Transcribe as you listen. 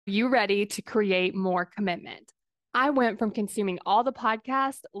You ready to create more commitment? I went from consuming all the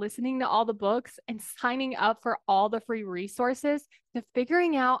podcasts, listening to all the books, and signing up for all the free resources to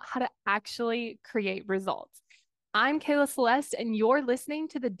figuring out how to actually create results. I'm Kayla Celeste, and you're listening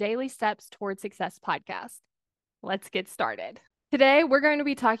to the Daily Steps Toward Success podcast. Let's get started. Today, we're going to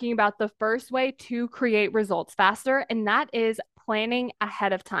be talking about the first way to create results faster, and that is planning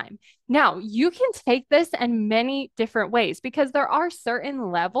ahead of time. Now, you can take this in many different ways because there are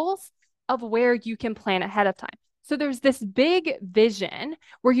certain levels of where you can plan ahead of time. So there's this big vision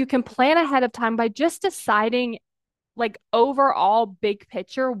where you can plan ahead of time by just deciding, like, overall big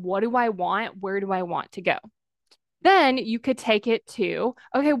picture, what do I want? Where do I want to go? Then you could take it to,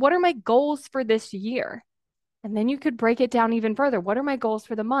 okay, what are my goals for this year? And then you could break it down even further. What are my goals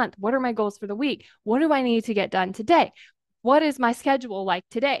for the month? What are my goals for the week? What do I need to get done today? What is my schedule like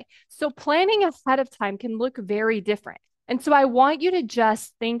today? So planning ahead of time can look very different. And so I want you to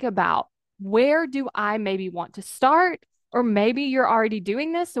just think about, where do I maybe want to start? Or maybe you're already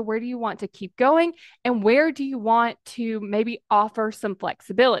doing this. So where do you want to keep going? And where do you want to maybe offer some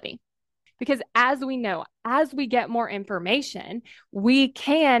flexibility? Because as we know, as we get more information, we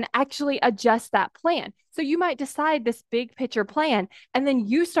can actually adjust that plan. So you might decide this big picture plan, and then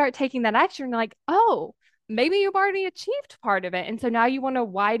you start taking that action, and you're like, oh, maybe you've already achieved part of it. And so now you want to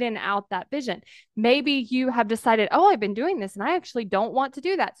widen out that vision. Maybe you have decided, oh, I've been doing this and I actually don't want to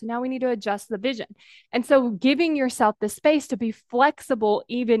do that. So now we need to adjust the vision. And so giving yourself the space to be flexible,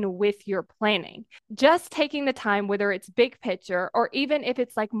 even with your planning, just taking the time, whether it's big picture or even if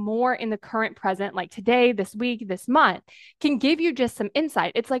it's like more in the current present, like today, this week, this month, can give you just some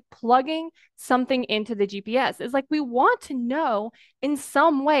insight. It's like plugging something into the GPS. It's like we want to know in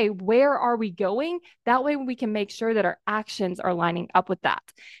some way, where are we going? That way we can make sure that our actions are lining up with that.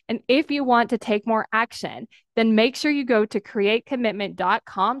 And if you want to take more action, then make sure you go to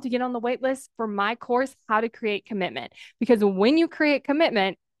createcommitment.com to get on the wait list for my course, How to Create Commitment. Because when you create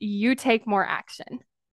commitment, you take more action.